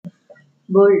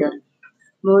Boulder.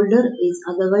 Boulder is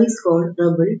otherwise called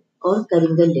rubble or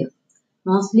karingalle,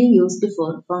 mostly used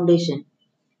for foundation.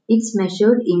 It's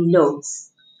measured in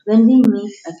loads. When we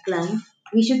meet a client,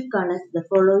 we should collect the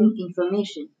following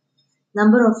information: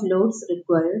 number of loads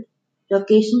required,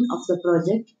 location of the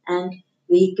project, and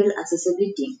vehicle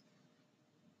accessibility.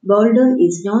 Boulder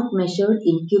is not measured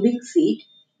in cubic feet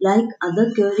like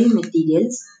other quarry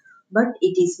materials, but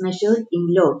it is measured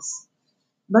in loads.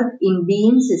 But in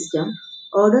BM system,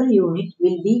 order unit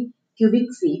will be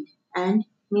cubic feet and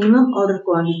minimum order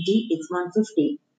quantity is 150.